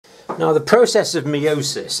Now, the process of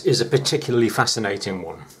meiosis is a particularly fascinating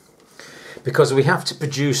one because we have to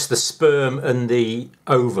produce the sperm and the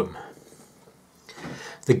ovum,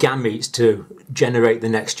 the gametes, to generate the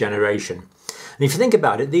next generation. And if you think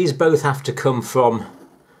about it, these both have to come from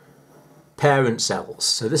parent cells.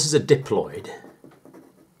 So this is a diploid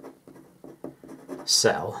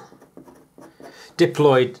cell.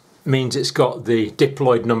 Diploid means it's got the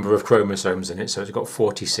diploid number of chromosomes in it, so it's got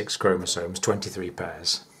 46 chromosomes, 23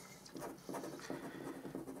 pairs.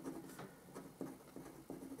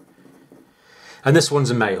 And this one's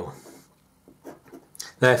a male.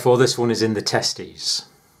 Therefore, this one is in the testes,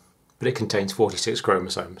 but it contains 46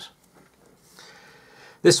 chromosomes.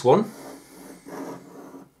 This one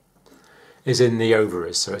is in the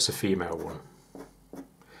ovaries, so it's a female one.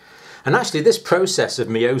 And actually, this process of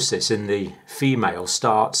meiosis in the female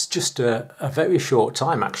starts just a very short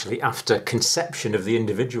time, actually, after conception of the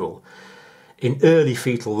individual in early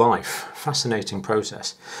fetal life. Fascinating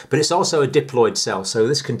process. But it's also a diploid cell, so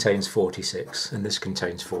this contains 46 and this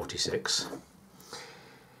contains 46.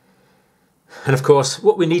 And of course,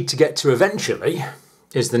 what we need to get to eventually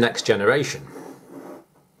is the next generation.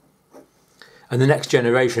 And the next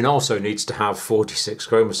generation also needs to have 46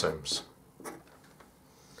 chromosomes.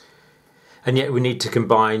 And yet we need to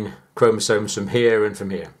combine chromosomes from here and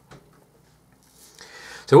from here.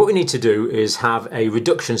 So what we need to do is have a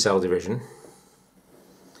reduction cell division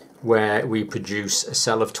where we produce a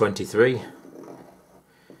cell of 23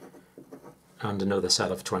 and another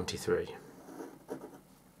cell of 23.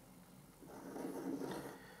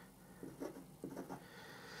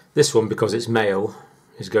 This one, because it's male,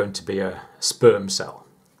 is going to be a sperm cell.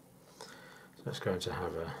 So it's going to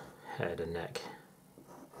have a head and neck,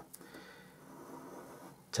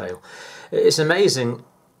 tail. It's amazing.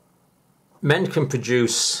 Men can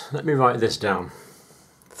produce, let me write this down,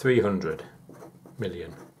 300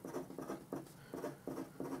 million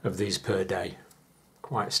of these per day.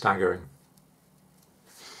 Quite staggering.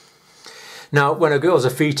 Now, when a girl's a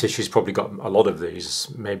fetus, she's probably got a lot of these,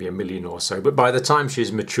 maybe a million or so, but by the time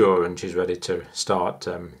she's mature and she's ready to start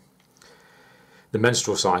the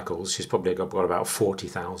menstrual cycles, she's probably got about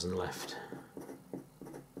 40,000 left.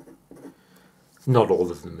 Not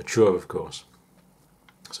all of them mature, of course.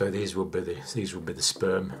 So these will be the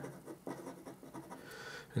sperm,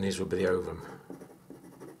 and these will be the ovum.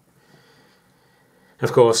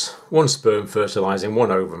 Of course, one sperm fertilising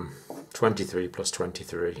one ovum, 23 plus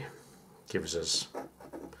 23, gives us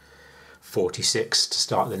 46 to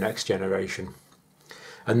start the next generation.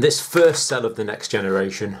 And this first cell of the next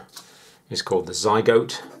generation is called the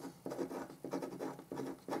zygote.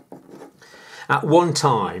 At one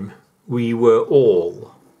time, we were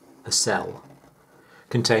all a cell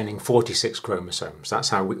containing 46 chromosomes. That's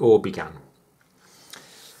how we all began.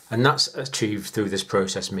 And that's achieved through this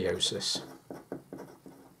process, meiosis,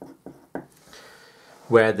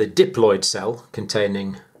 where the diploid cell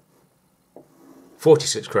containing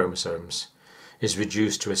 46 chromosomes is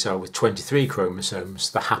reduced to a cell with 23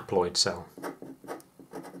 chromosomes, the haploid cell.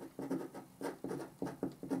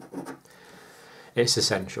 It's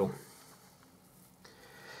essential.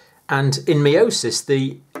 And in meiosis,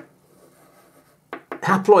 the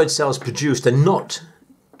haploid cells produced are not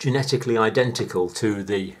genetically identical to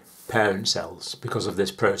the parent cells because of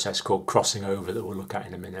this process called crossing over that we'll look at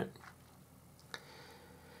in a minute.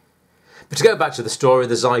 But to go back to the story,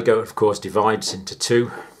 the zygote, of course, divides into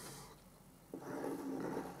two.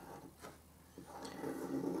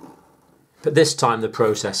 But this time the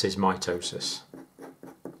process is mitosis.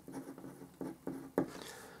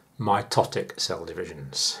 Mitotic cell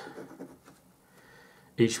divisions,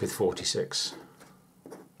 each with 46.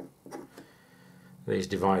 These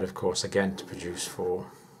divide, of course, again to produce 4,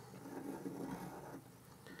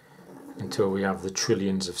 until we have the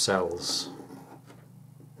trillions of cells.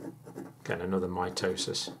 Again, another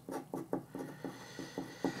mitosis.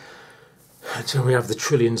 Until we have the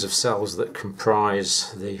trillions of cells that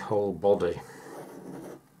comprise the whole body.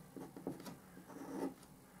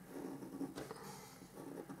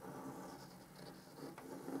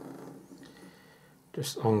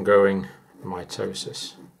 Just ongoing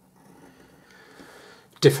mitosis.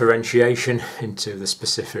 Differentiation into the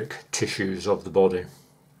specific tissues of the body.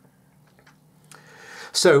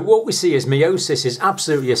 So what we see is meiosis is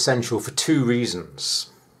absolutely essential for two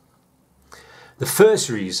reasons. The first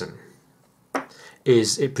reason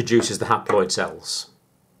is it produces the haploid cells,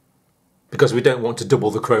 because we don't want to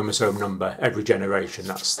double the chromosome number every generation.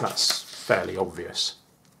 That's fairly obvious.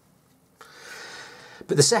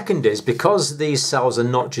 But the second is because these cells are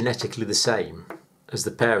not genetically the same as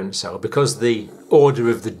the parent cell, because the order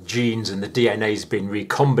of the genes and the DNA has been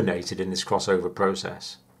recombinated in this crossover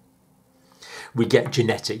process, we get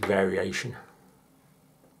genetic variation.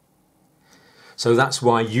 So that's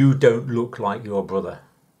why you don't look like your brother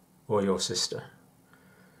or your sister.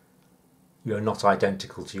 You're not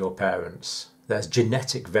identical to your parents. There's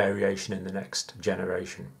genetic variation in the next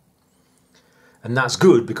generation. And that's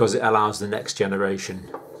good because it allows the next generation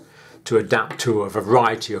to adapt to a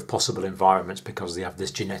variety of possible environments because they have this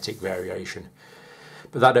genetic variation.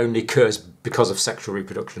 But that only occurs because of sexual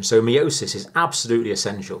reproduction. So meiosis is absolutely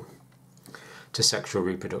essential to sexual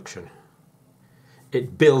reproduction.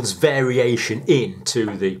 It builds variation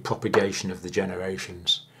into the propagation of the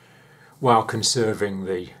generations while conserving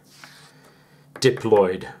the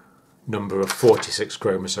diploid number of 46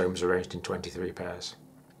 chromosomes arranged in 23 pairs.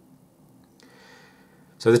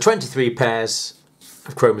 So the 23 pairs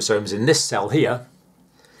of chromosomes in this cell here,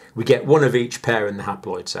 we get one of each pair in the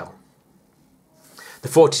haploid cell. The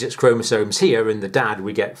 46 chromosomes here in the dad,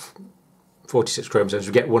 we get 46 chromosomes,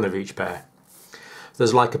 we get one of each pair.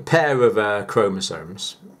 There's like a pair of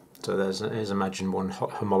chromosomes. So here's imagine one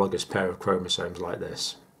homologous pair of chromosomes like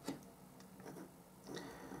this.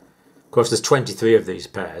 Of course, there's 23 of these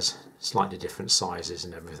pairs, slightly different sizes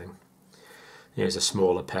and everything. Here's a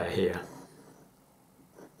smaller pair here.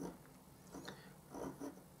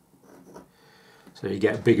 So you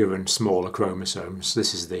get bigger and smaller chromosomes.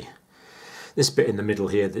 This bit in the middle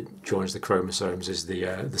here that joins the chromosomes is the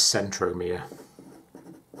centromere.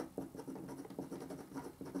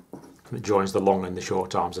 That joins the long and the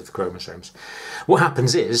short arms of the chromosomes. What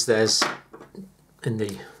happens is in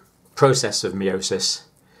the process of meiosis,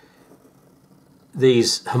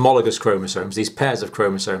 these homologous chromosomes, these pairs of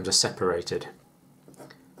chromosomes are separated.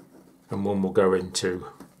 And one will go into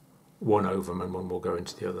one ovum and one will go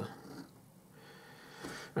into the other.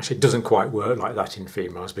 Actually, it doesn't quite work like that in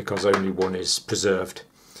females because only one is preserved.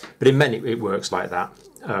 But in many, it works like that.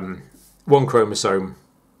 One chromosome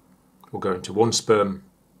will go into one sperm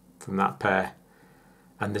from that pair,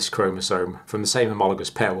 and this chromosome from the same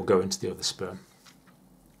homologous pair will go into the other sperm.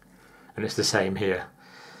 And it's the same here.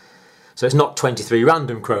 So it's not 23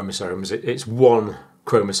 random chromosomes, it's one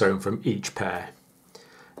chromosome from each pair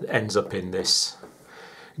that ends up in this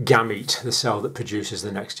gamete, the cell that produces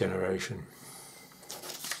the next generation.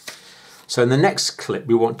 So in the next clip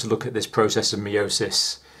we want to look at this process of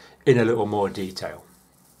meiosis in a little more detail.